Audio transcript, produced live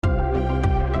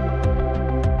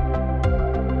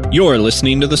You're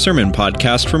listening to the Sermon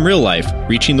Podcast from Real Life,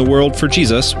 reaching the world for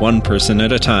Jesus one person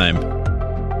at a time.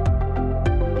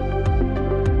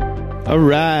 All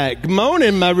right. Good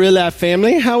morning, my Real Life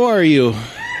family. How are you?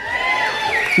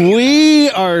 We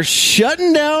are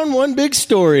shutting down one big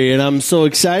story, and I'm so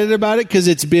excited about it because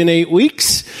it's been 8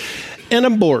 weeks, and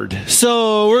I'm bored.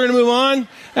 So we're going to move on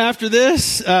after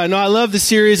this. I love the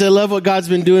series. I love what God's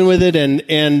been doing with it.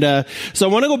 And so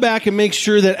I want to go back and make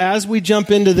sure that as we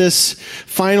jump into this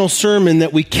final sermon,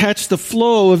 that we catch the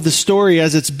flow of the story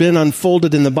as it's been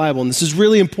unfolded in the Bible. And this is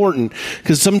really important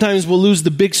because sometimes we'll lose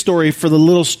the big story for the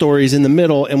little stories in the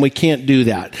middle, and we can't do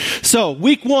that. So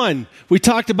week 1, we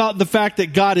talked about the fact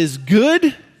that God is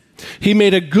good. He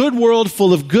made a good world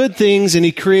full of good things, and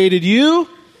He created you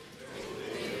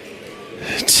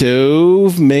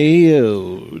Tov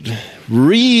Mayod.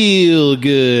 Real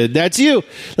good. That's you.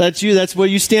 That's you. That's where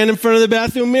you stand in front of the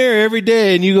bathroom mirror every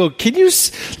day and you go, can you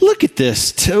look at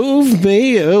this? Tov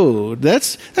Mayod.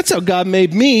 That's how God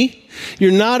made me.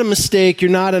 You're not a mistake.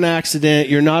 You're not an accident.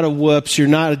 You're not a whoops. You're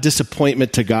not a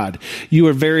disappointment to God. You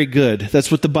are very good. That's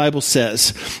what the Bible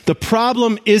says. The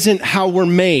problem isn't how we're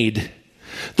made.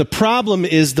 The problem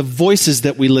is the voices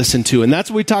that we listen to. And that's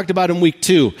what we talked about in week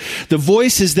 2. The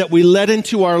voices that we let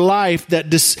into our life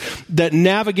that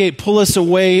navigate, pull us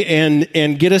away,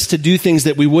 and get us to do things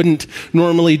that we wouldn't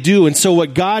normally do. And so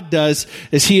what God does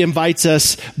is He invites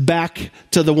us back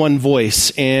to the one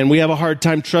voice. And we have a hard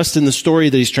time trusting the story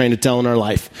that He's trying to tell in our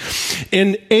life.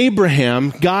 In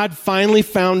Abraham, God finally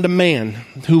found a man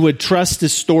who would trust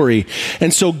his story.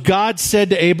 And so God said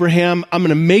to Abraham, I'm going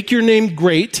to make your name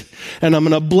great, and I'm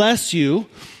going to bless you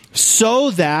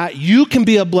so that you can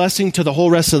be a blessing to the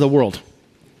whole rest of the world.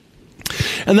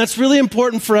 And that's really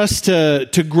important for us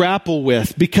to grapple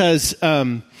with because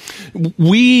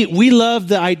we love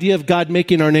the idea of God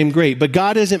making our name great, but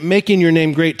God isn't making your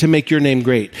name great to make your name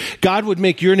great. God would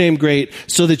make your name great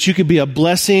so that you could be a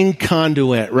blessing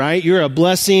conduit, right? You're a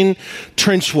blessing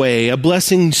trenchway, a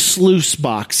blessing sluice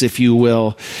box, if you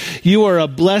will. You are a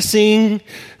blessing,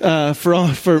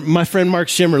 for my friend Mark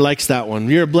Schimmer likes that one.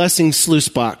 You're a blessing sluice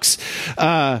box.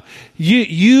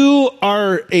 You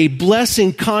are a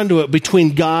blessing conduit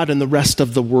between God and the rest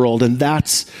of the world, and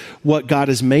that's what God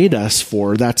has made us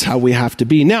for. That's how we have to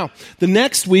be. Now, the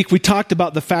next week we talked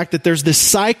about the fact that there's this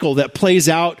cycle that plays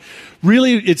out.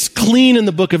 Really, it's clean in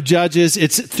the book of Judges.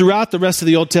 It's throughout the rest of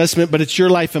the Old Testament, but it's your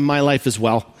life and my life as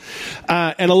well.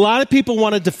 And a lot of people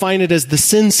want to define it as the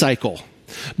sin cycle.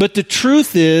 But the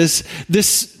truth is,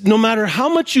 this, no matter how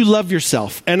much you love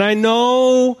yourself, and I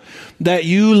know that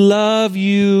you love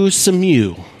you some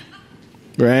you,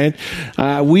 right?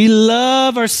 We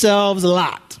love ourselves a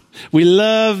lot. We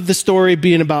love the story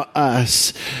being about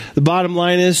us. The bottom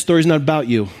line is, the story's not about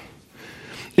you.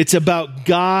 It's about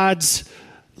God's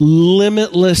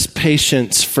limitless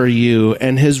patience for you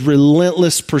and His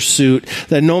relentless pursuit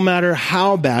that no matter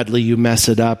how badly you mess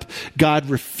it up, God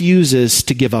refuses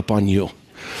to give up on you.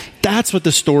 That's what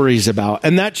the story's about.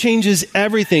 And that changes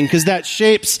everything because that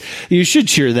shapes, you should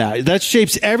cheer that. That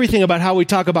shapes everything about how we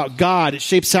talk about God. It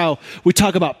shapes how we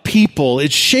talk about people.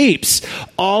 It shapes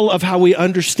all of how we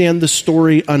understand the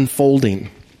story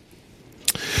unfolding.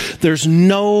 There's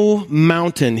no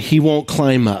mountain He won't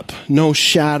climb up. No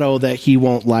shadow that He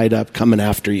won't light up coming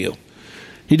after you.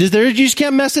 You just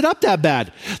can't mess it up that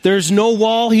bad. There's no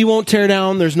wall He won't tear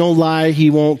down. There's no lie He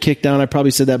won't kick down. I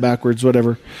probably said that backwards,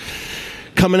 whatever.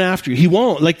 Coming after you. He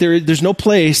won't. Like there's no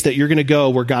place that you're going to go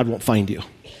where God won't find you.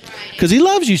 Because He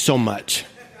loves you so much.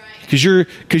 Because you're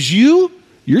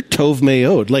Tov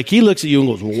Mayod. Like He looks at you and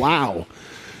goes, wow,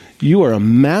 you are a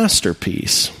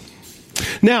masterpiece.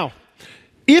 Now,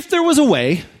 if there was a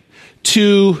way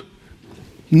to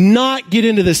not get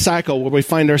into this cycle where we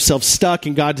find ourselves stuck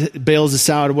and God bails us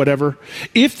out or whatever,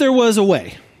 if there was a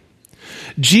way,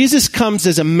 Jesus comes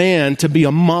as a man to be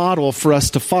a model for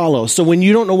us to follow. So when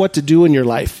you don't know what to do in your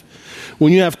life,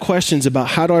 when you have questions about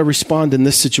how do I respond in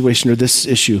this situation or this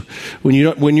issue, when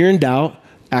you're in doubt,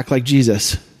 act like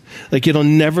Jesus. Like it'll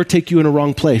never take you in a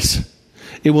wrong place.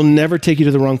 It will never take you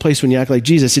to the wrong place when you act like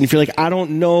Jesus. And if you're like, I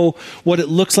don't know what it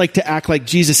looks like to act like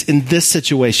Jesus in this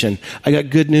situation, I got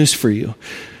good news for you.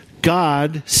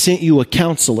 God sent you a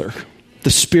counselor. The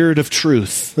Spirit of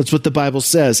truth. That's what the Bible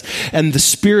says. And the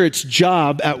Spirit's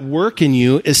job at work in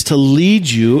you is to lead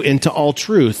you into all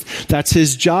truth. That's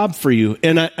His job for you.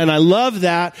 And I love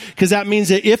that because that means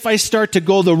that if I start to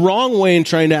go the wrong way in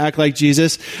trying to act like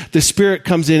Jesus, the Spirit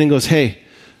comes in and goes, hey,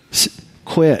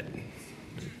 quit.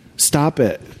 Stop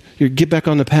it. Get back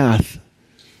on the path.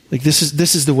 Like this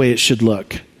is the way it should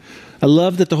look. I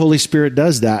love that the Holy Spirit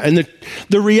does that. And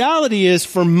the reality is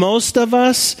for most of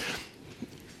us,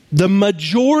 the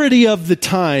majority of the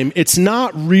time, it's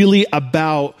not really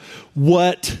about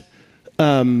whether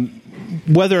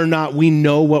or not we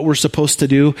know what we're supposed to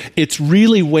do. It's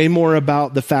really way more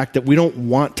about the fact that we don't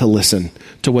want to listen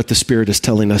to what the Spirit is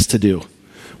telling us to do.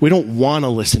 We don't want to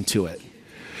listen to it.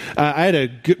 I had a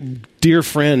dear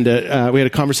friend, we had a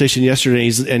conversation yesterday,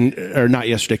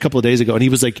 a couple of days ago, and he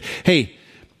was like, hey,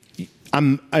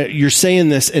 you're saying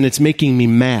this and it's making me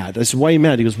mad. I said, why are you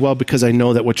mad? He goes, well, because I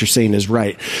know that what you're saying is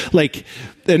right. Like,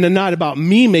 and not about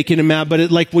me making him mad, but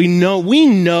we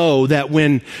know that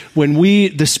when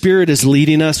the Spirit is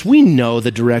leading us, we know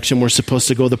the direction we're supposed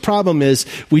to go. The problem is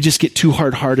we just get too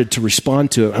hard-hearted to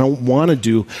respond to it. I don't want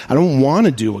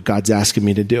to do what God's asking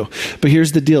me to do. But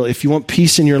here's the deal. If you want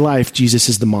peace in your life, Jesus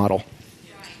is the model.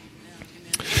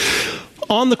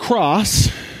 On the cross,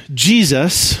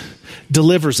 Jesus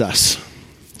delivers us.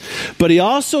 But he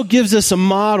also gives us a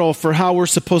model for how we're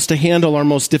supposed to handle our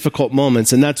most difficult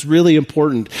moments, and that's really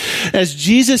important. As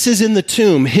Jesus is in the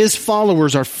tomb, his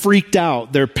followers are freaked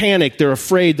out. They're panicked. They're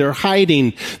afraid. They're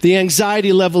hiding. The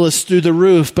anxiety level is through the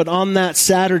roof. But on that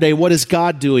Saturday, what is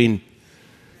God doing?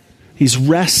 He's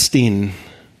resting.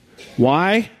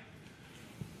 Why?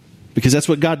 Because that's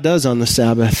what God does on the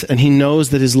Sabbath, and he knows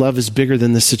that his love is bigger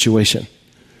than this situation.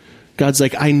 God's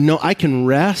like, I know I can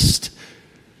rest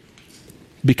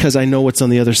because I know what's on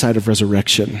the other side of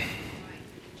resurrection.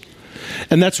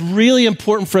 And that's really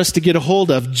important for us to get a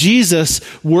hold of. Jesus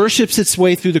worships its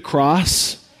way through the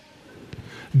cross.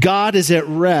 God is at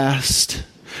rest.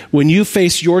 When you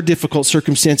face your difficult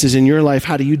circumstances in your life,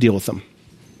 how do you deal with them?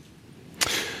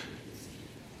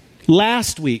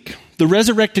 Last week, the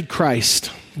resurrected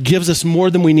Christ gives us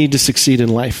more than we need to succeed in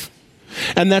life.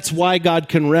 And that's why God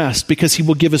can rest, because he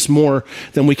will give us more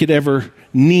than we could ever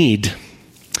need.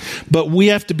 But we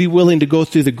have to be willing to go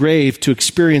through the grave to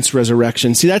experience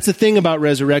resurrection. See, that's the thing about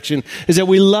resurrection, is that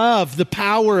we love the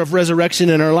power of resurrection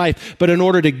in our life, but in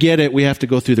order to get it, we have to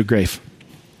go through the grave.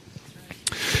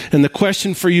 And the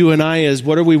question for you and I is,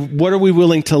 what are we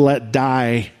willing to let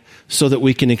die so that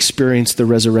we can experience the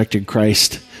resurrected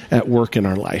Christ at work in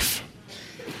our life?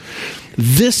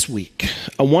 This week,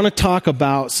 I want to talk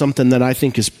about something that I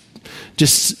think is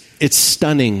it's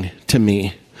stunning to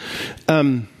me.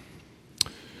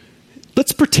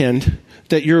 Let's pretend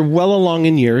that you're well along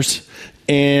in years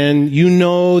and you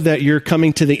know that you're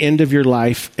coming to the end of your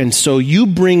life, and so you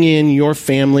bring in your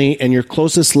family and your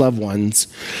closest loved ones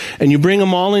and you bring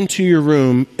them all into your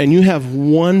room and you have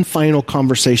one final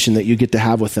conversation that you get to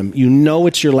have with them. You know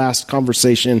it's your last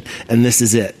conversation and this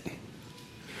is it.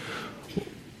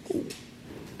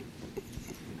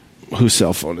 Whose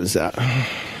cell phone is that?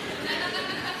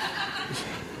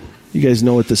 You guys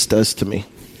know what this does to me.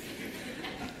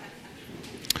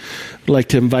 I'd like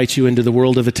to invite you into the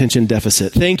world of attention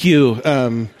deficit. Thank you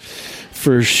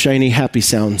for shiny, happy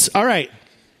sounds. All right.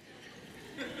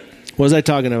 What was I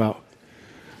talking about?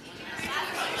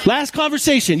 Last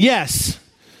conversation. Yes.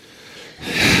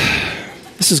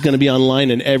 This is going to be online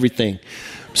and everything.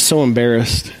 I'm so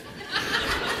embarrassed.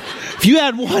 If you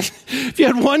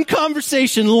had one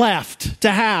conversation left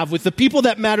to have with the people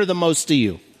that matter the most to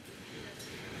you,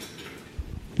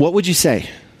 what would you say?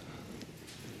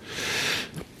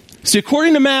 See,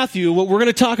 according to Matthew, what we're going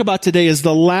to talk about today is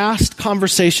the last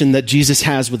conversation that Jesus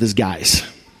has with his guys.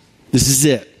 This is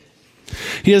it.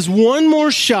 He has one more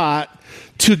shot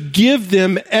to give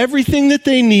them everything that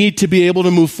they need to be able to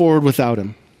move forward without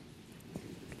him.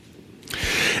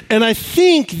 And I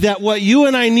think that what you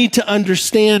and I need to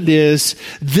understand is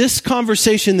this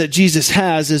conversation that Jesus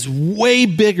has is way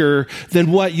bigger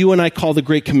than what you and I call the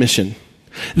Great Commission.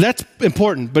 That's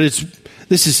important, but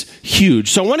this is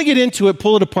huge. So I want to get into it,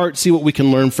 pull it apart, see what we can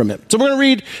learn from it. So we're going to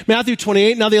read Matthew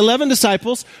 28. Now the 11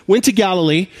 disciples went to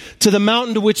Galilee, to the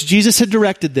mountain to which Jesus had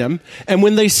directed them. And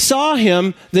when they saw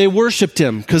him, they worshiped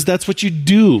him, because that's what you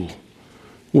do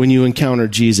when you encounter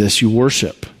Jesus. You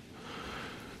worship.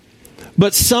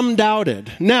 But some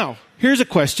doubted. Now, here's a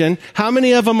question. How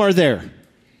many of them are there?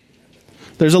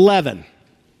 There's 11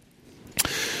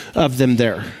 of them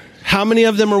there. How many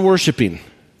of them are worshiping?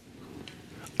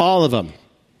 All of them.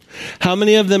 How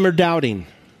many of them are doubting?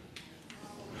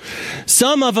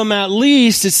 Some of them, at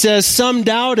least, it says some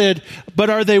doubted, but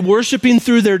are they worshiping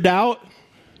through their doubt?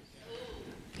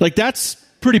 Like, that's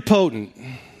pretty potent,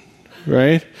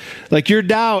 right? Like, your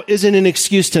doubt isn't an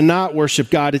excuse to not worship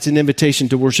God. It's an invitation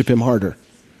to worship him harder,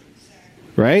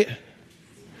 right?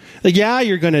 Like, yeah,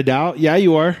 you're going to doubt. Yeah,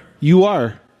 you are. You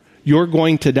are. You're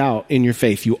going to doubt in your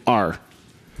faith. You are.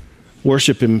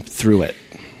 Worship him through it.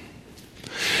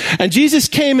 And Jesus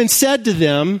came and said to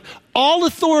them, all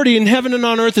authority in heaven and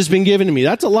on earth has been given to me.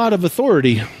 That's a lot of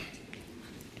authority.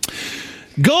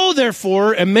 Go,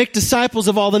 therefore, and make disciples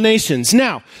of all the nations.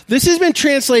 Now, this has been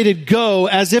translated go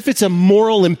as if it's a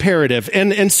moral imperative.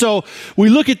 And so we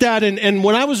look at that, and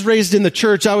when I was raised in the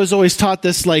church, I was always taught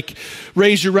this, like,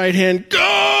 raise your right hand,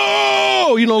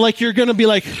 go! You know, like you're going to be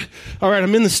like, all right,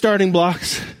 I'm in the starting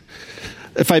blocks.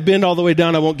 If I bend all the way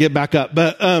down, I won't get back up.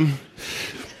 But I'll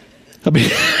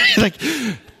be like,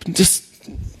 just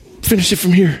finish it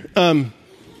from here.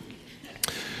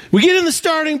 We get in the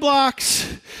starting blocks,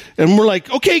 and we're like,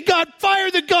 okay, God,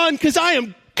 fire the gun, because I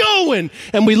am going.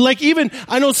 And we like, even,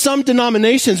 I know some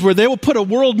denominations where they will put a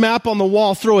world map on the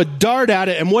wall, throw a dart at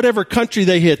it, and whatever country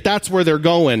they hit, that's where they're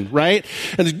going, right?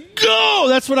 And it's, go!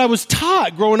 That's what I was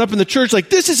taught growing up in the church. Like,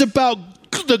 this is about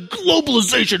the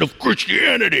globalization of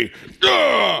Christianity.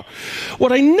 Ugh.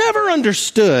 What I never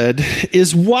understood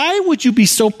is, why would you be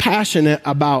so passionate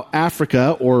about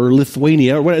Africa or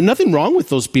Lithuania? Or nothing wrong with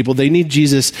those people. They need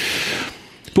Jesus.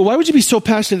 But why would you be so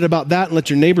passionate about that and let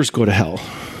your neighbors go to hell?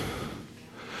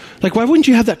 Like, why wouldn't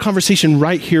you have that conversation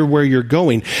right here where you're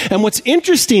going? And what's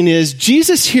interesting is,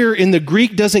 Jesus here in the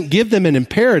Greek doesn't give them an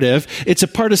imperative. It's a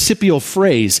participial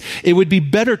phrase. It would be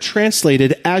better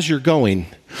translated as you're going.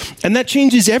 And that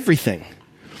changes everything.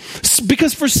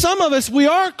 Because for some of us, we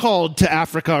are called to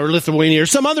Africa or Lithuania or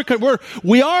some other country.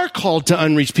 We are called to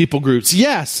unreached people groups,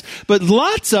 yes. But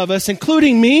lots of us,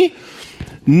 including me,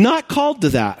 not called to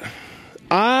that.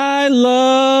 I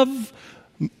love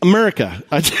America.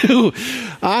 I do.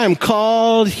 I am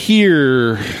called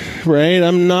here, right?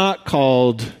 I'm not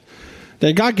called.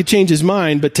 That God could change his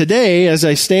mind, but today, as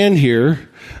I stand here,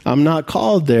 I'm not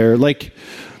called there. Like,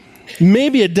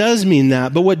 maybe it does mean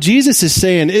that, but what Jesus is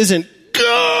saying isn't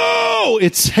go.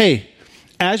 It's, hey,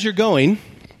 as you're going,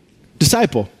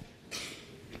 disciple.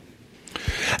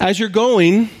 As you're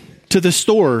going to the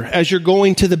store, as you're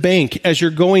going to the bank, as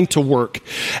you're going to work,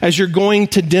 as you're going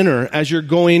to dinner, as you're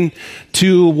going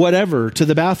to whatever, to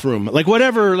the bathroom, like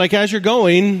whatever, like as you're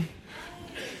going,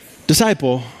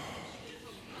 disciple.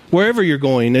 Wherever you're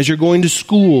going, as you're going to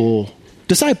school,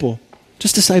 disciple.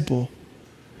 Just disciple.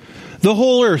 The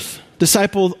whole earth,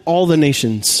 disciple all the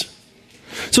nations.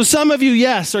 So some of you,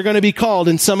 yes, are going to be called,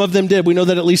 and some of them did. We know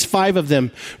that at least 5 of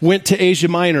them went to Asia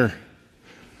Minor.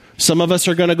 Some of us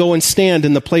are going to go and stand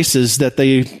in the places that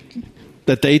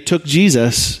they took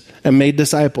Jesus and made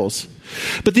disciples.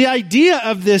 But the idea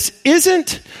of this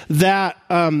isn't that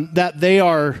that they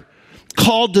are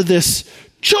called to this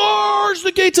charge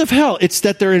the gates of hell. It's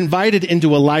that they're invited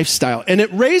into a lifestyle. And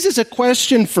it raises a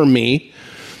question for me.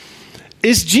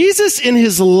 Is Jesus in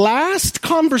his last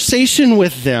conversation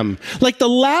with them, like the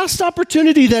last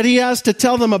opportunity that he has to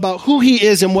tell them about who he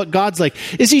is and what God's like,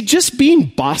 is he just being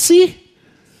bossy?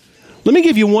 Let me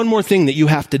give you one more thing that you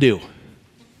have to do.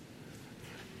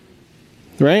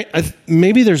 Right?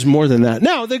 Maybe there's more than that.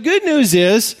 Now, the good news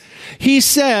is, he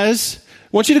says, I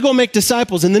want you to go make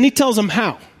disciples, and then he tells them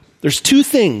how. There's 2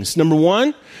 things. Number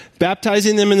 1,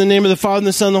 baptizing them in the name of the Father, and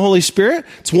the Son, and the Holy Spirit.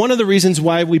 It's one of the reasons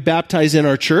why we baptize in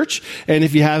our church. And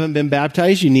if you haven't been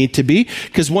baptized, you need to be.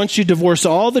 Because once you divorce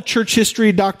all the church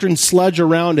history, doctrine, sludge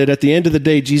around it, at the end of the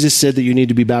day, Jesus said that you need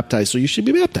to be baptized. So you should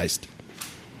be baptized.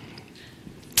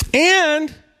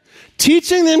 And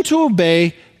teaching them to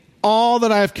obey all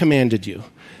that I have commanded you.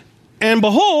 And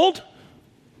behold,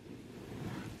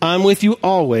 I'm with you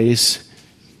always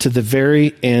to the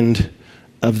very end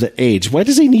of the age. Why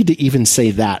does he need to even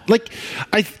say that? Like,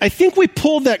 I think we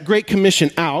pulled that Great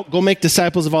Commission out, go make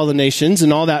disciples of all the nations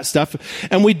and all that stuff,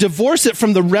 and we divorce it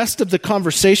from the rest of the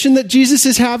conversation that Jesus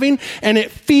is having, and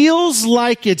it feels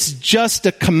like it's just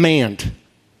a command.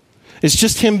 It's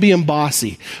just him being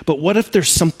bossy. But what if there's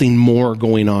something more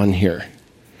going on here?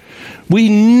 We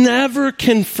never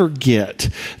can forget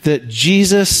that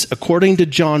Jesus, according to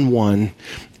John 1,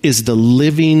 is the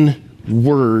living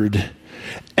Word.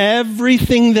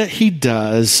 Everything that he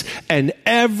does and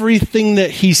everything that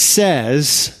he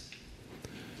says,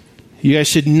 you guys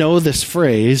should know this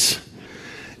phrase,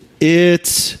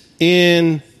 it's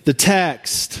in the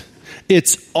text.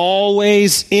 It's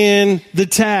always in the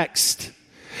text.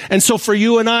 And so for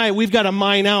you and I, we've got to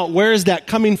mine out, where is that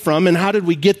coming from and how did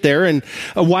we get there and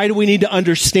why do we need to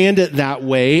understand it that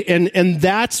way? And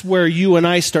that's where you and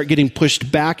I start getting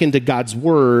pushed back into God's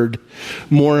Word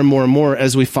more and more and more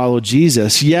as we follow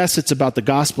Jesus. Yes, it's about the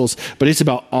Gospels, but it's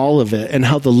about all of it and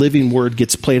how the living Word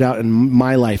gets played out in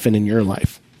my life and in your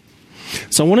life.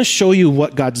 So I want to show you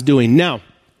what God's doing. Now,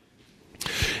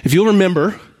 if you'll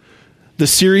remember the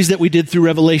series that we did through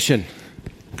Revelation,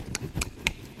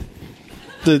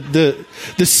 the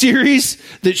series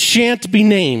that shan't be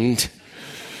named.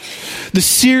 The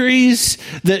series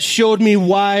that showed me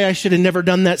why I should have never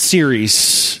done that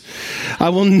series. I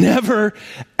will never,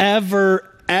 ever,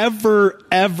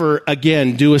 ever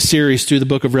again do a series through the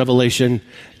book of Revelation.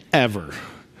 Ever.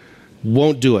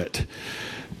 Won't do it.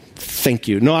 Thank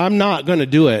you. No, I'm not going to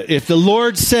do it. If the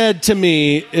Lord said to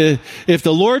me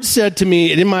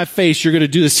in my face, you're going to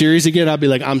do the series again, I'll be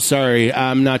like, I'm sorry,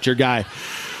 I'm not your guy.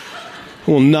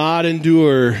 I will not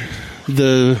endure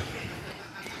the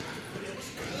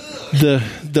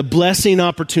blessing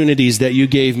opportunities that you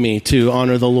gave me to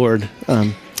honor the Lord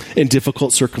in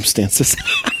difficult circumstances.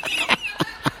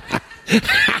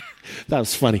 That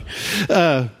was funny.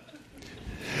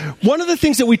 One of the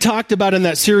things that we talked about in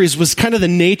that series was kind of the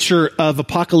nature of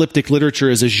apocalyptic literature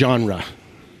as a genre.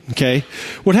 Okay?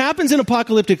 What happens in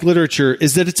apocalyptic literature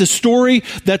is that it's a story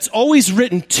that's always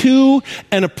written to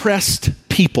an oppressed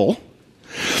people.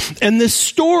 And this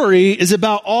story is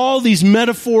about all these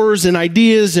metaphors and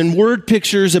ideas and word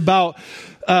pictures about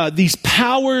these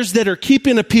powers that are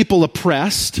keeping a people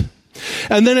oppressed.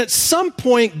 And then at some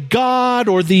point, God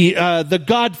or the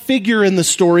God figure in the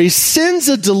story sends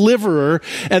a deliverer,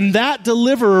 and that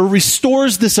deliverer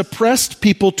restores this oppressed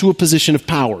people to a position of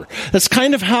power. That's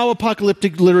kind of how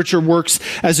apocalyptic literature works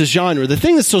as a genre. The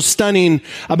thing that's so stunning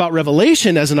about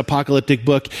Revelation as an apocalyptic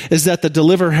book is that the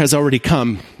deliverer has already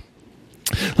come.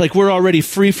 Like, we're already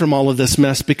free from all of this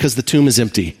mess because the tomb is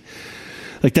empty.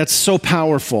 Like, that's so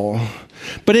powerful.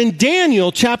 But in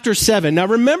Daniel chapter 7, now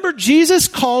remember, Jesus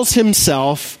calls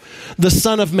himself the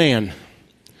Son of Man.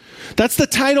 That's the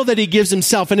title that he gives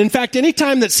himself. And in fact,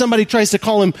 anytime that somebody tries to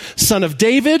call him Son of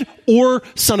David or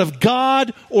Son of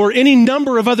God or any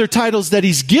number of other titles that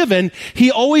he's given, he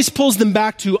always pulls them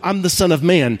back to, I'm the Son of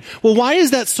Man. Well, why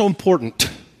is that so important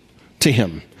to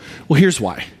him? Well, here's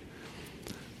why.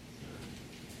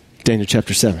 Daniel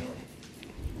chapter 7.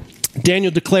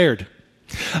 Daniel declared,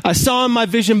 I saw in my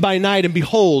vision by night, and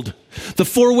behold, the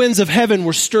four winds of heaven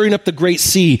were stirring up the great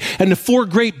sea, and the four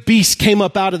great beasts came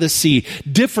up out of the sea,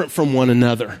 different from one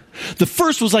another. The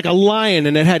first was like a lion,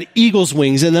 and it had eagle's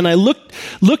wings. And then I looked,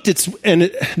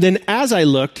 as I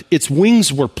looked, its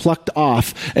wings were plucked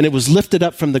off, and it was lifted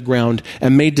up from the ground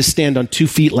and made to stand on 2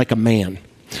 feet like a man.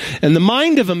 And the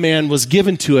mind of a man was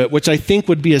given to it, which I think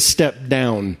would be a step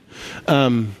down.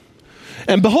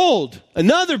 And behold,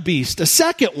 another beast, a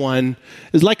second one,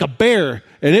 is like a bear,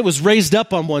 and it was raised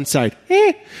up on one side.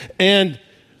 And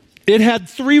it had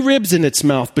 3 ribs in its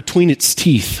mouth between its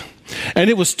teeth. And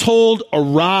it was told,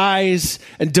 arise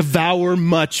and devour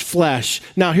much flesh.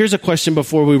 Now, here's a question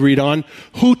before we read on.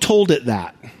 Who told it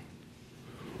that?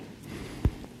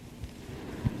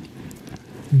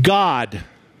 God,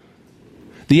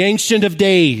 the Ancient of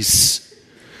Days,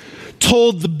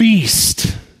 told the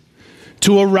beast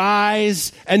to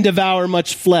arise and devour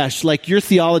much flesh. Like, your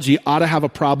theology ought to have a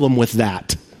problem with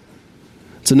that.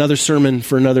 It's another sermon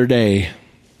for another day.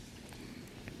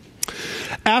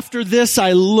 After this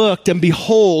I looked, and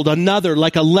behold, another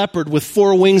like a leopard with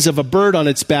 4 wings of a bird on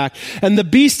its back. And the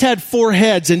beast had 4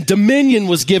 heads, and dominion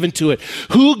was given to it.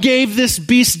 Who gave this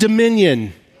beast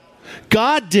dominion?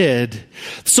 God did.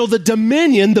 So the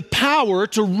dominion, the power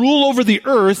to rule over the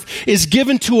earth, is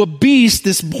given to a beast,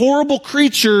 this horrible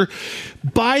creature,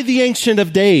 by the Ancient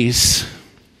of Days.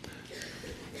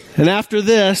 And after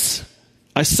this,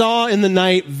 I saw in the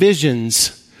night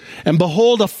visions, and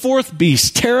behold, a 4th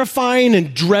beast, terrifying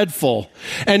and dreadful,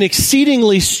 and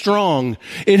exceedingly strong.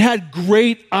 It had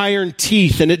great iron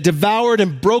teeth, and it devoured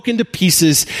and broke into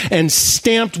pieces and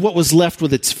stamped what was left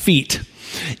with its feet.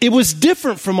 It was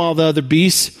different from all the other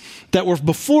beasts that were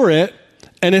before it,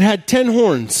 and it had 10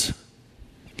 horns.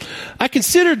 I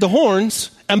considered the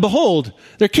horns, and behold,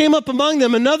 there came up among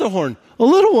them another horn, a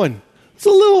little one. It's a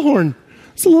little horn.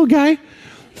 It's a little guy.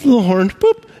 It's a little horn.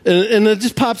 Boop. And it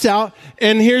just pops out.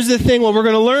 And here's the thing. What we're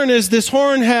going to learn is this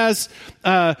horn has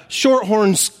short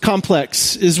horns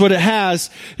complex is what it has.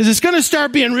 Is it's going to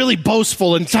start being really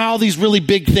boastful and tell all these really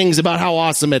big things about how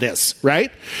awesome it is,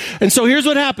 right? And so here's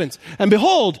what happens. And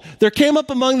behold, there came up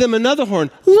among them another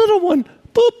horn, a little one.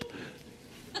 Boop.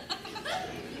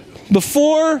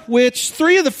 Before which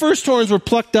 3 of the first horns were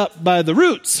plucked up by the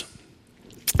roots.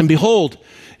 And behold,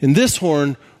 in this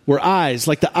horn were eyes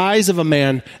like the eyes of a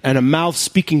man, and a mouth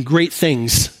speaking great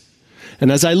things. And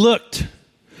as I looked,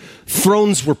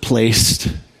 thrones were placed,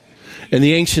 and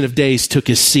the Ancient of Days took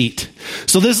his seat.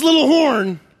 So this little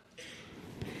horn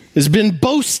has been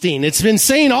boasting. It's been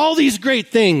saying all these great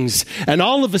things. And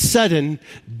all of a sudden,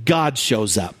 God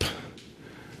shows up.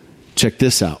 Check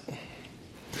this out.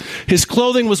 His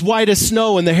clothing was white as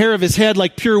snow, and the hair of his head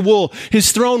like pure wool.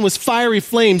 His throne was fiery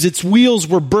flames. Its wheels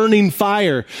were burning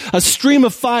fire. A stream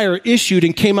of fire issued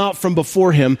and came out from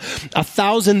before him.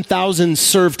 1,000,000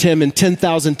 served him, and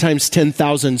 10,000 times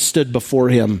 10,000 stood before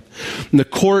him. And the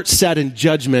court sat in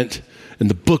judgment, and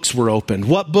the books were opened.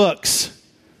 What books?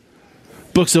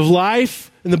 Books of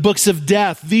life and the books of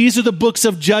death. These are the books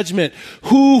of judgment.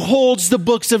 Who holds the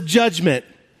books of judgment?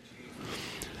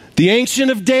 The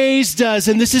Ancient of Days does.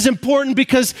 And this is important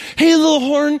because, hey, little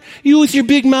horn, you with your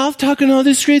big mouth talking all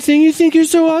this great thing, you think you're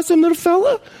so awesome, little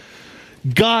fella?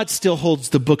 God still holds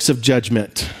the books of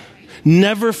judgment.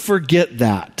 Never forget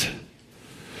that.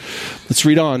 Let's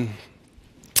read on.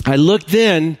 I looked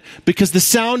then because the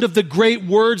sound of the great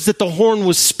words that the horn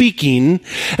was speaking,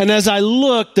 and as I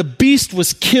looked, the beast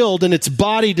was killed and its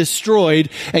body destroyed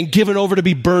and given over to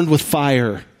be burned with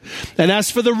fire. And as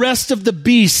for the rest of the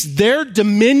beasts, their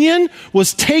dominion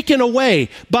was taken away.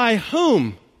 By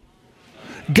whom?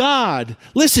 God.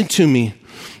 Listen to me.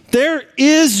 There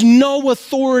is no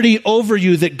authority over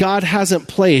you that God hasn't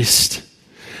placed.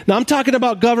 Now I'm talking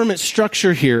about government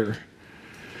structure here.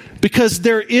 Because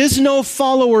there is no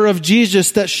follower of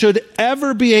Jesus that should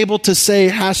ever be able to say,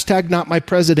 #not my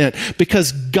president,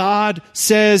 because God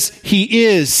says he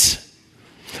is.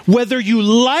 Whether you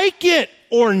like it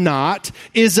or not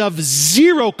is of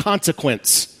zero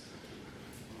consequence.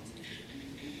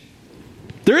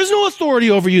 There is no authority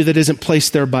over you that isn't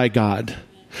placed there by God.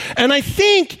 And I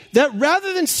think that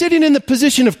rather than sitting in the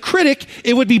position of critic,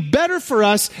 it would be better for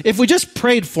us if we just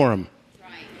prayed for him.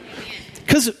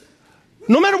 Because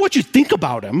no matter what you think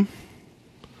about him,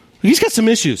 he's got some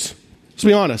issues, let's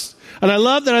be honest. And I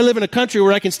love that I live in a country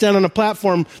where I can stand on a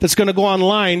platform that's going to go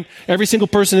online. Every single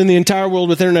person in the entire world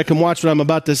with internet can watch what I'm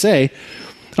about to say.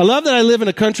 I love that I live in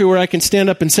a country where I can stand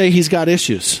up and say he's got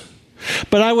issues.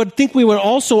 But I would think we would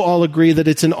also all agree that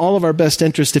it's in all of our best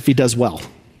interest if he does well.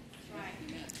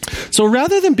 So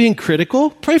rather than being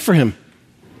critical, pray for him.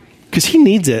 Because he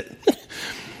needs it.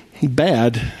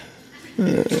 Bad.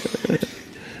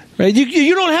 Right?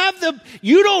 You don't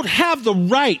have the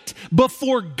right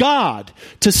before God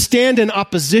to stand in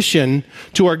opposition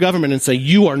to our government and say,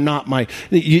 you are not my,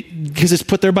 because it's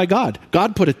put there by God.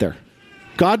 God put it there.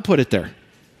 God put it there.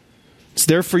 It's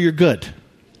there for your good.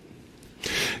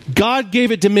 God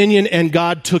gave it dominion and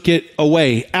God took it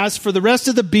away. As for the rest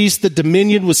of the beasts, the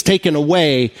dominion was taken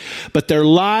away, but their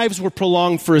lives were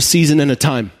prolonged for a season and a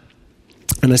time.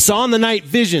 And I saw in the night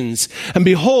visions, and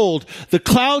behold, the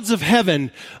clouds of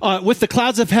heaven, with the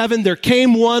clouds of heaven, there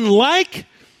came one like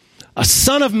a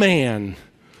son of man.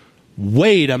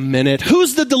 Wait a minute.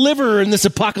 Who's the deliverer in this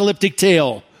apocalyptic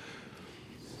tale?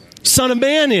 Son of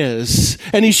Man is.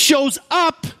 And he shows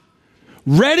up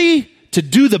ready to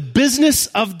do the business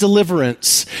of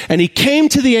deliverance. And he came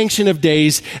to the Ancient of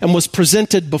Days and was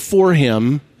presented before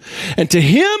him. And to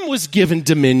him was given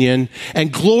dominion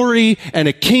and glory and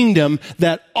a kingdom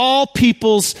that all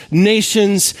peoples,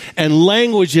 nations, and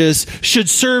languages should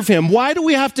serve him. Why do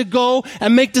we have to go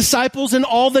and make disciples in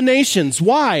all the nations?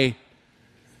 Why?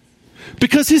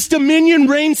 Because his dominion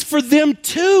reigns for them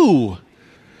too.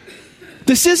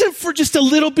 This isn't for just a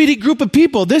little bitty group of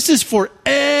people. This is for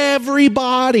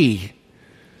everybody.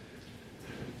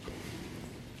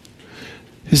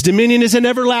 His dominion is an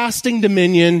everlasting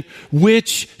dominion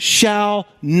which shall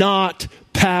not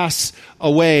pass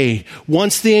away.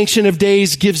 Once the Ancient of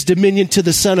Days gives dominion to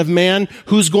the Son of Man,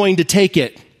 who's going to take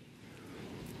it?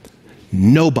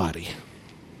 Nobody.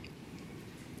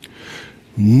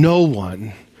 No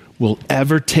one will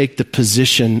ever take the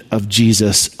position of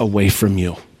Jesus away from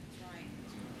you.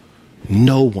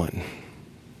 No one.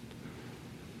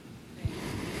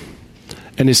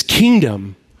 And his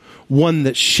kingdom, one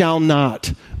that shall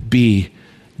not be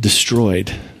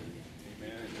destroyed.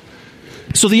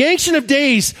 So the Ancient of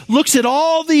Days looks at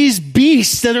all these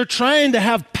beasts that are trying to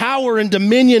have power and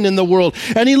dominion in the world.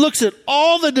 And he looks at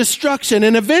all the destruction.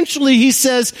 And eventually he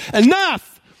says,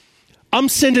 enough. I'm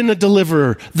sending a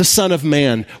deliverer, the Son of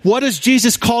Man. What has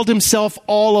Jesus called himself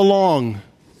all along?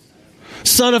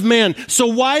 Son of Man. So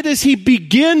why does he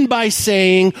begin by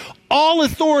saying, all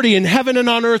authority in heaven and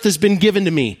on earth has been given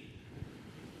to me?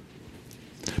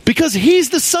 Because he's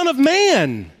the Son of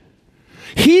Man.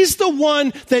 He's the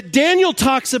one that Daniel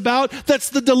talks about that's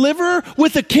the deliverer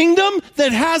with a kingdom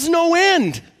that has no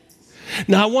end.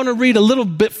 Now I want to read a little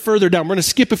bit further down. We're going to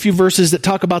skip a few verses that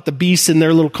talk about the beasts and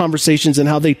their little conversations and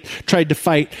how they tried to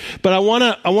fight. But I want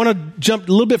to jump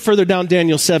a little bit further down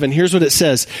Daniel 7. Here's what it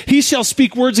says. He shall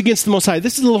speak words against the Most High.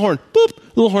 This is a little horn. Boop,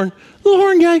 little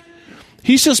horn guy.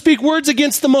 He shall speak words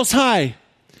against the Most High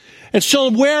and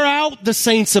shall wear out the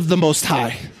saints of the Most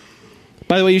High.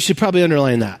 By the way, you should probably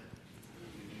underline that.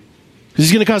 Because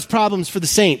he's going to cause problems for the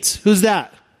saints. Who's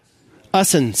that?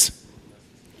 Us'uns.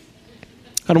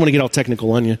 I don't want to get all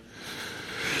technical on you.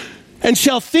 And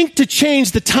shall think to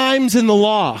change the times in the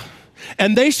law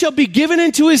and they shall be given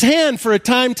into his hand for a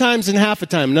time, times, and half a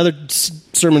time. Another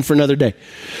sermon for another day.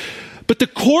 But the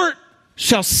court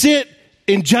shall sit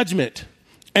in judgment,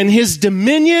 and his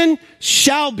dominion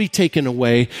shall be taken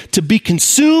away to be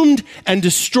consumed and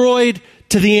destroyed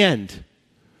to the end.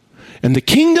 And the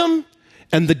kingdom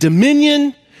and the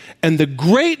dominion and the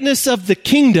greatness of the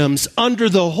kingdoms under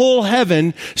the whole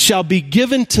heaven shall be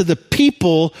given to the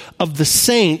people of the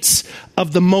saints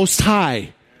of the Most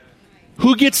High.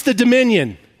 Who gets the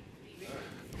dominion?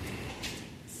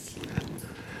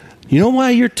 You know why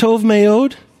you're Tov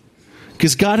Meod?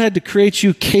 Because God had to create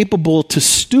you capable to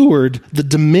steward the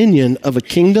dominion of a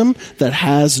kingdom that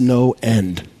has no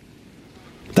end.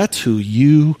 That's who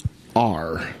you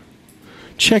are.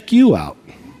 Check you out.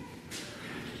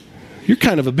 You're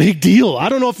kind of a big deal. I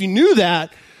don't know if you knew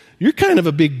that. You're kind of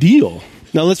a big deal.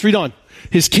 Now let's read on.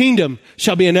 His kingdom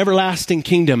shall be an everlasting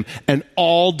kingdom, and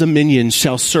all dominions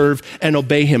shall serve and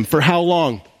obey him. For how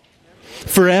long?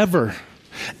 Forever.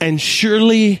 And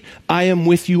surely I am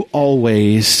with you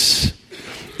always,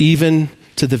 even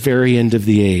to the very end of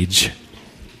the age.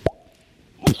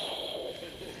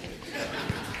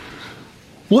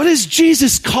 What is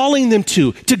Jesus calling them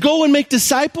to? To go and make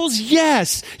disciples?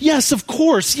 Yes. Yes, of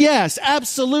course. Yes,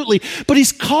 absolutely. But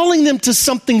he's calling them to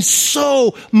something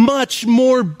so much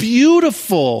more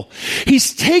beautiful.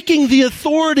 He's taking the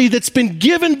authority that's been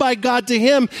given by God to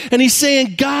him, and he's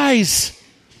saying, guys,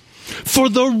 for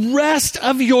the rest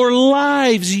of your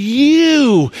lives,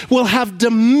 you will have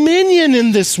dominion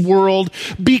in this world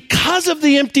because of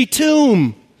the empty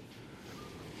tomb.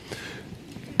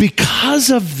 Because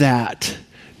of that,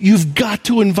 you've got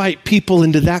to invite people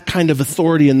into that kind of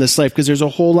authority in this life, because there's a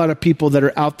whole lot of people that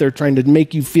are out there trying to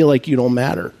make you feel like you don't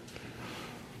matter.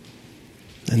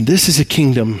 And this is a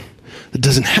kingdom that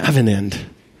doesn't have an end.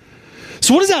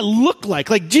 So what does that look like?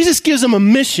 Like, Jesus gives them a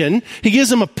mission. He gives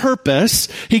them a purpose.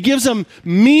 He gives them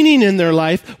meaning in their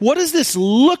life. What does this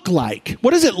look like?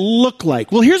 What does it look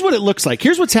like? Well, here's what it looks like.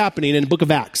 Here's what's happening in the book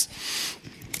of Acts.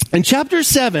 In chapter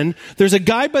 7, there's a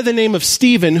guy by the name of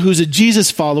Stephen who's a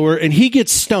Jesus follower, and he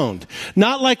gets stoned.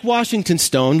 Not like Washington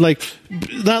stoned, like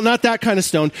not that kind of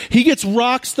stone. He gets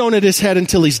rocks thrown at his head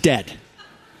until he's dead.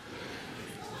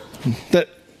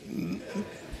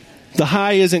 The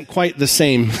high isn't quite the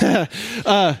same.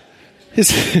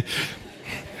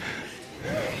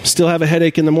 Still have a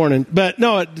headache in the morning. But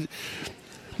no,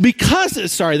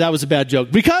 sorry, that was a bad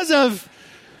joke. Because of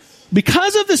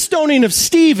the stoning of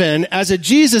Stephen as a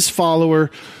Jesus follower,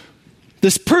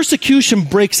 this persecution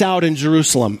breaks out in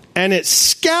Jerusalem, and it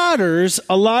scatters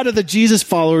a lot of the Jesus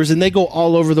followers, and they go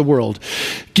all over the world,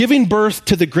 giving birth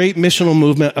to the great missional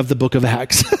movement of the book of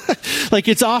Acts. Like,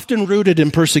 it's often rooted in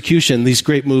persecution, these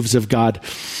great moves of God.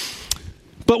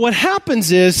 But what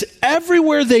happens is,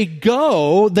 everywhere they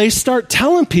go, they start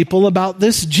telling people about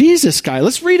this Jesus guy.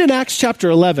 Let's read in Acts chapter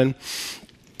 11.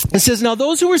 It says, now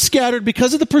those who were scattered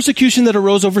because of the persecution that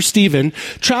arose over Stephen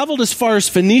traveled as far as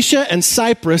Phoenicia and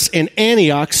Cyprus and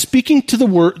Antioch, speaking the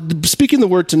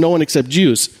word to no one except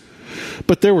Jews.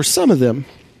 But there were some of them,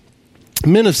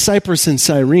 men of Cyprus and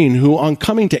Cyrene, who on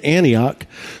coming to Antioch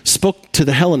spoke to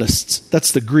the Hellenists.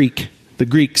 That's the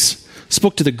Greeks.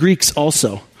 Spoke to the Greeks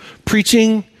also,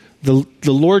 preaching the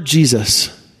Lord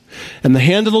Jesus. And the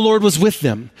hand of the Lord was with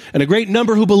them. And a great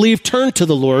number who believed turned to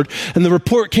the Lord. And the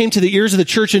report came to the ears of the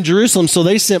church in Jerusalem, so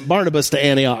they sent Barnabas to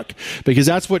Antioch. Because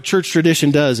that's what church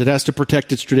tradition does. It has to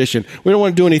protect its tradition. We don't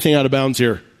want to do anything out of bounds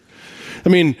here. I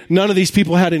mean, none of these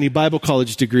people had any Bible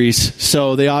college degrees,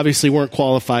 so they obviously weren't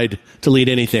qualified to lead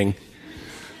anything.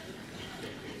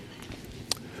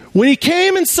 When he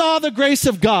came and saw the grace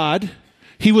of God,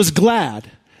 he was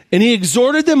glad. And he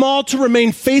exhorted them all to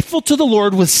remain faithful to the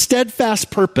Lord with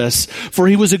steadfast purpose, for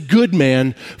he was a good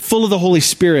man, full of the Holy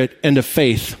Spirit and of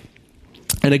faith.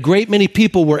 And a great many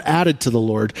people were added to the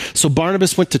Lord. So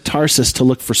Barnabas went to Tarsus to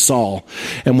look for Saul.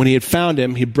 And when he had found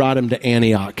him, he brought him to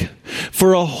Antioch.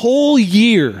 For a whole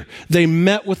year, they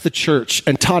met with the church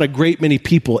and taught a great many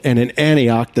people. And in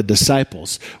Antioch, the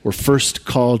disciples were first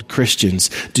called Christians.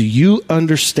 Do you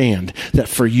understand that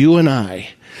for you and I,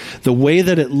 the way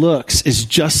that it looks is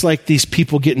just like these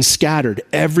people getting scattered.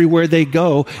 Everywhere they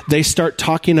go, they start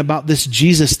talking about this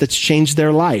Jesus that's changed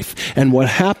their life. And what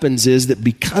happens is that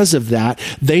because of that,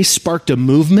 they sparked a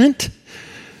movement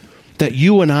that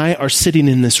you and I are sitting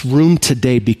in this room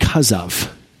today because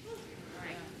of.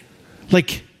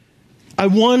 Like, I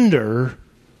wonder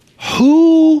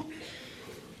who's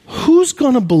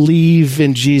going to believe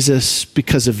in Jesus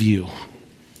because of you?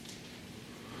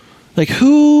 Like,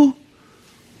 who's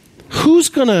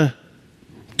going to,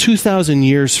 2,000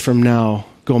 years from now,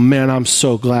 go, man, I'm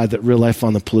so glad that Real Life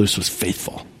on the Palouse was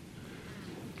faithful?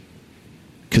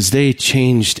 because they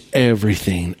changed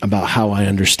everything about how I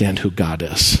understand who God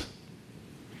is.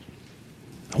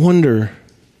 I wonder,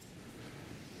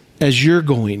 as you're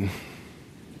going,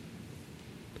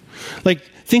 like,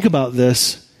 think about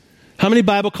this. How many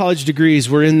Bible college degrees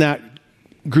were in that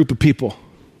group of people?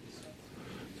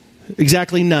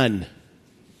 Exactly none.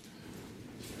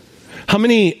 How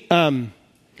many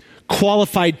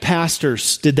qualified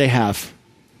pastors did they have?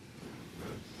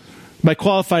 By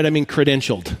qualified, I mean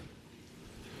credentialed.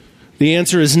 The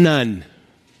answer is none.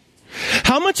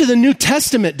 How much of the New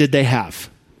Testament did they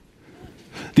have?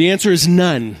 The answer is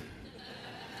none.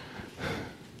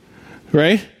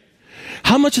 Right?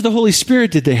 How much of the Holy Spirit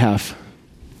did they have?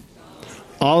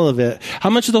 All of it.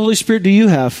 How much of the Holy Spirit do you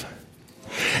have?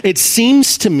 It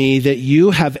seems to me that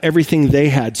you have everything they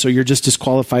had, so you're just as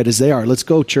qualified as they are. Let's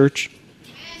go, church.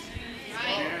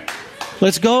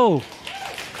 Let's go.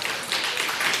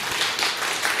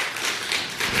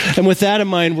 And with that in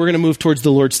mind, we're going to move towards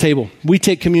the Lord's table. We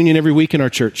take communion every week in our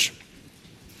church.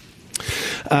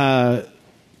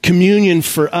 Communion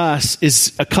for us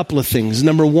is a couple of things.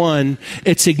 Number one,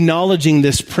 it's acknowledging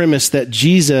this premise that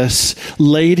Jesus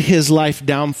laid his life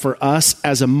down for us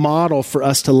as a model for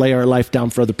us to lay our life down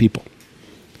for other people.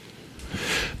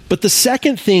 But the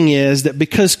second thing is that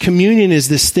because communion is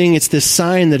this thing, it's this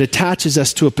sign that attaches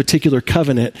us to a particular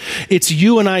covenant. It's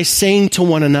you and I saying to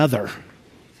one another,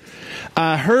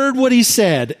 I heard what he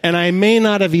said, and I may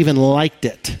not have even liked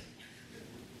it.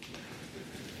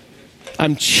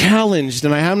 I'm challenged,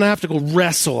 and I'm going to have to go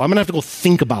wrestle. I'm going to have to go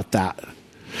think about that.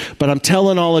 But I'm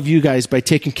telling all of you guys by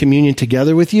taking communion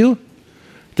together with you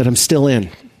that I'm still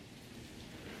in.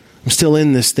 I'm still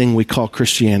in this thing we call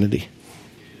Christianity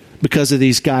because of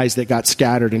these guys that got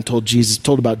scattered and told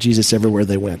about Jesus everywhere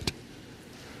they went.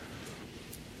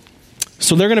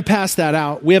 So they're going to pass that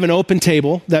out. We have an open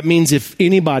table. That means if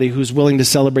anybody who's willing to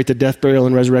celebrate the death, burial,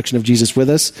 and resurrection of Jesus with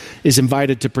us is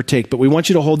invited to partake. But we want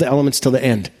you to hold the elements till the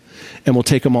end, and we'll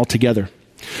take them all together.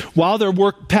 While they're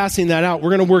passing that out,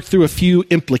 we're going to work through a few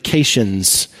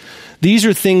implications. These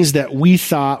are things that we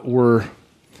thought were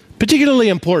particularly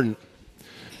important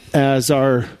as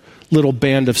our little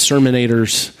band of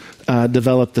sermonators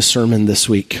developed the sermon this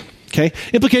week. Okay?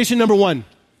 Implication number one,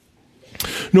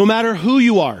 no matter who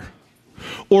you are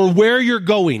or where you're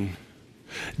going,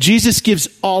 Jesus gives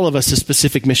all of us a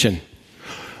specific mission.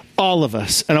 All of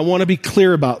us. And I want to be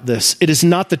clear about this. It is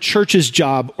not the church's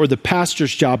job or the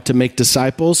pastor's job to make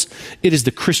disciples. It is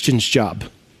the Christian's job.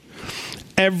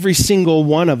 Every single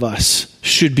one of us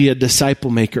should be a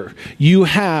disciple maker. You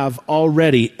have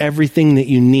already everything that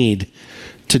you need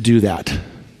to do that.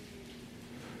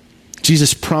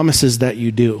 Jesus promises that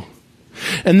you do.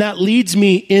 And that leads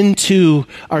me into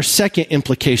our second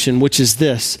implication, which is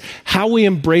this. How we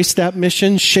embrace that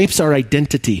mission shapes our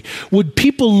identity. Would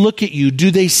people look at you?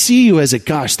 Do they see you as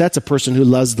gosh, that's a person who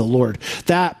loves the Lord.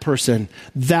 That person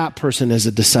is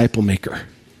a disciple maker.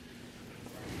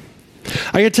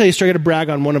 I got to tell you, so I got to brag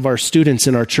on one of our students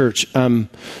in our church. And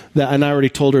I already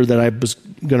told her that I was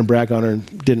going to brag on her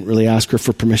and didn't really ask her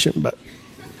for permission, but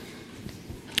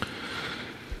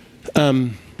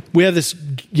we have this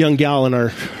young gal in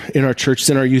our church,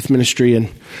 in our youth ministry, and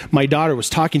my daughter was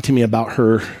talking to me about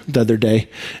her the other day,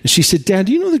 and she said, Dad,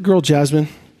 do you know the girl Jasmine?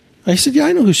 I said, yeah,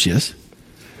 I know who she is.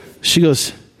 She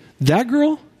goes, that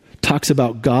girl talks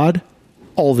about God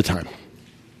all the time.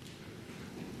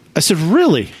 I said,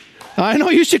 really? I know,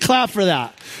 you should clap for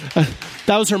that.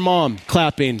 That was her mom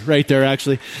clapping right there,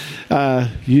 actually.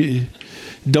 You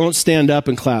don't stand up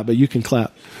and clap, but you can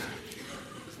clap.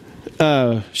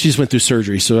 She just went through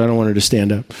surgery, so I don't want her to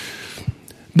stand up.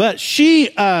 But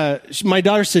my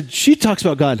daughter said, she talks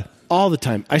about God all the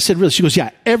time. I said, really? She goes,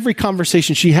 yeah, every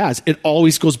conversation she has, it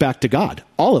always goes back to God,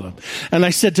 all of them. And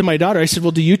I said to my daughter, I said,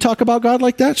 well, do you talk about God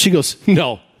like that? She goes,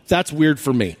 no, that's weird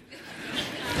for me.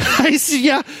 I said,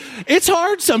 yeah, it's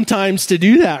hard sometimes to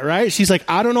do that, right? She's like,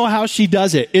 I don't know how she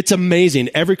does it. It's amazing.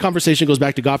 Every conversation goes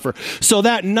back to God for her. So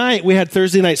that night, we had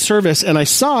Thursday night service, and I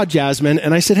saw Jasmine,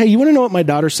 and I said, hey, you want to know what my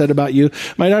daughter said about you?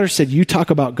 My daughter said, you talk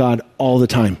about God all the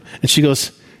time. And she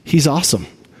goes, he's awesome.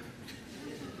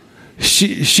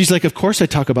 She's like, of course I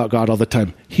talk about God all the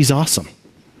time. He's awesome.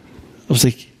 I was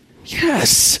like,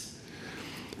 yes.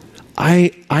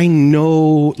 I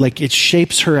know, like, it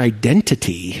shapes her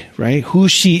identity, right? Who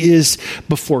she is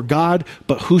before God,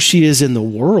 but who she is in the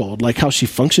world, like how she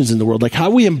functions in the world, like how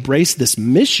we embrace this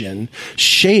mission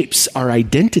shapes our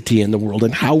identity in the world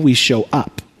and how we show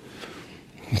up.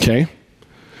 Okay?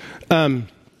 By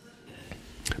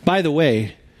the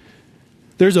way,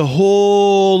 there's a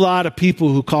whole lot of people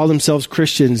who call themselves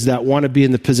Christians that want to be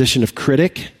in the position of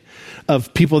critic,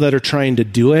 of people that are trying to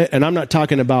do it. And I'm not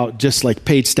talking about just like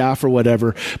paid staff or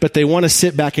whatever, but they want to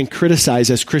sit back and criticize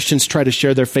as Christians try to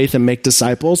share their faith and make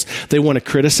disciples. They want to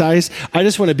criticize. I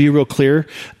just want to be real clear.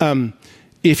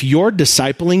 If you're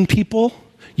discipling people,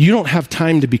 you don't have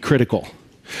time to be critical.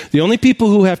 The only people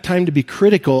who have time to be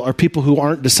critical are people who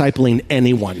aren't discipling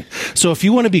anyone. So if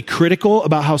you want to be critical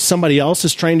about how somebody else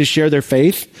is trying to share their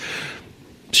faith,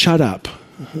 shut up,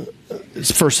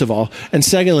 first of all. And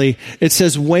secondly, it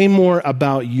says way more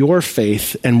about your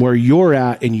faith and where you're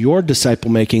at in your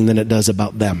disciple making than it does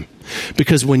about them.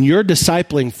 Because when you're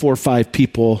discipling 4 or 5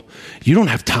 people, you don't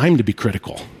have time to be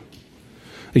critical.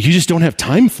 You just don't have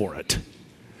time for it.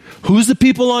 Who's the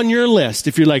people on your list?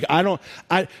 If you're like,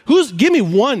 give me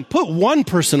one, put one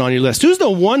person on your list. Who's the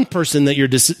one person that you're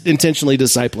intentionally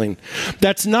discipling?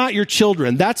 That's not your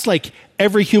children. That's like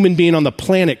every human being on the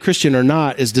planet, Christian or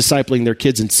not, is discipling their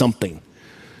kids in something.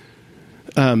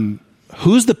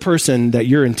 Who's the person that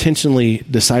you're intentionally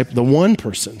discipling? The one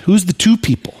person. Who's the 2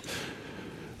 people?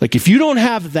 Like if you don't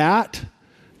have that,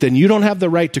 then you don't have the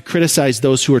right to criticize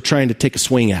those who are trying to take a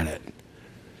swing at it.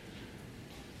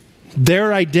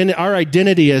 Our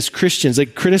identity as Christians,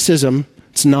 like criticism,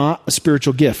 it's not a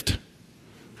spiritual gift.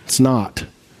 It's not.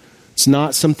 It's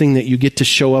not something that you get to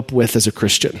show up with as a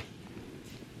Christian.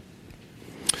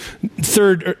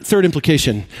 Third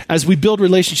implication, as we build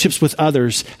relationships with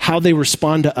others, how they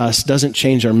respond to us doesn't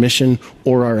change our mission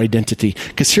or our identity.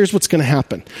 Because here's what's going to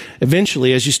happen.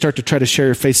 Eventually, as you start to try to share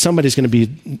your faith, somebody's going to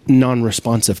be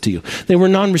non-responsive to you. They were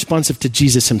non-responsive to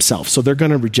Jesus himself, so they're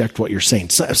going to reject what you're saying.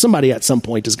 Somebody at some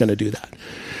point is going to do that.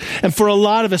 And for a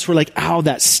lot of us, we're like, ow,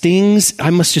 that stings.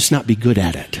 I must just not be good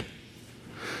at it.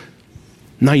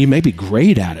 Now, you may be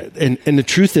great at it. And the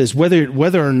truth is,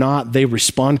 whether or not they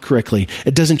respond correctly,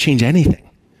 it doesn't change anything.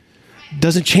 It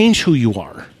doesn't change who you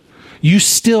are. You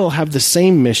still have the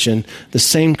same mission, the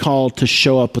same call to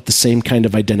show up with the same kind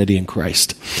of identity in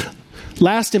Christ.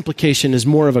 Last implication is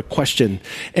more of a question.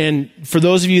 And for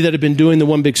those of you that have been doing the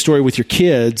One Big Story with your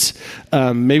kids,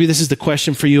 maybe this is the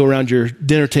question for you around your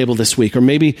dinner table this week, or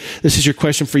maybe this is your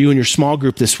question for you in your small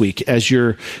group this week as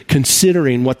you're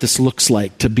considering what this looks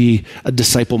like to be a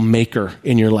disciple maker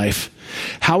in your life.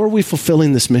 How are we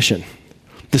fulfilling this mission?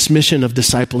 This mission of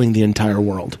discipling the entire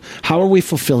world. How are we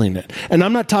fulfilling it? And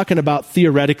I'm not talking about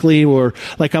theoretically or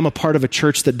like I'm a part of a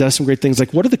church that does some great things.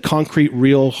 Like what are the concrete,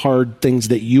 real, hard things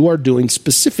that you are doing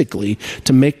specifically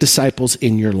to make disciples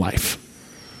in your life?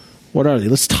 What are they?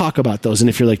 Let's talk about those. And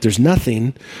if you're like, there's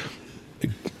nothing,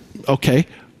 okay,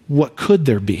 what could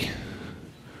there be?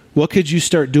 What could you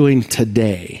start doing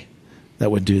today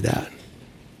that would do that?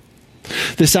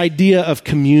 This idea of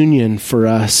communion for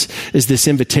us is this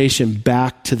invitation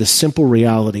back to the simple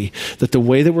reality that the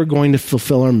way that we're going to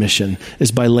fulfill our mission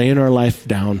is by laying our life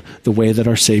down the way that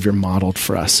our Savior modeled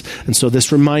for us. And so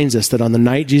this reminds us that on the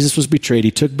night Jesus was betrayed,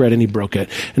 he took bread and he broke it.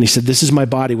 And he said, this is my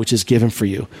body which is given for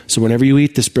you. So whenever you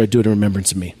eat this bread, do it in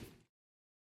remembrance of me.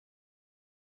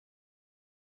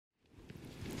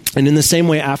 And in the same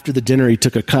way, after the dinner, he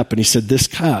took a cup and he said, this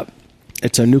cup,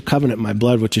 it's a new covenant in my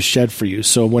blood, which is shed for you.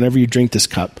 So whenever you drink this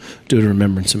cup, do it in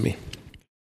remembrance of me.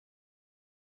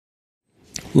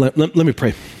 Let me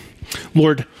pray.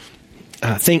 Lord,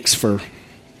 thanks for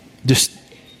just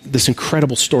this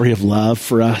incredible story of love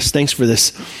for us. Thanks for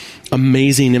this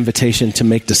amazing invitation to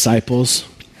make disciples.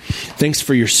 Thanks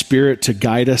for your Spirit to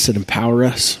guide us and empower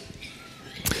us.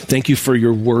 Thank you for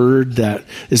your word that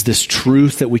is this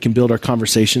truth that we can build our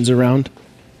conversations around.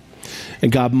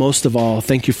 And God, most of all,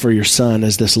 thank you for your Son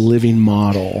as this living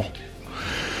model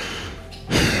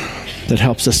that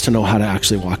helps us to know how to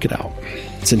actually walk it out.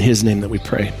 It's in his name that we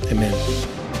pray. Amen.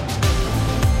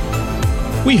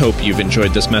 We hope you've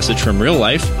enjoyed this message from Real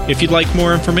Life. If you'd like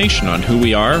more information on who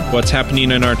we are, what's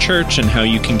happening in our church, and how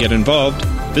you can get involved,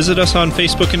 visit us on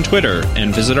Facebook and Twitter,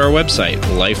 and visit our website,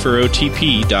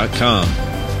 liferotp.com.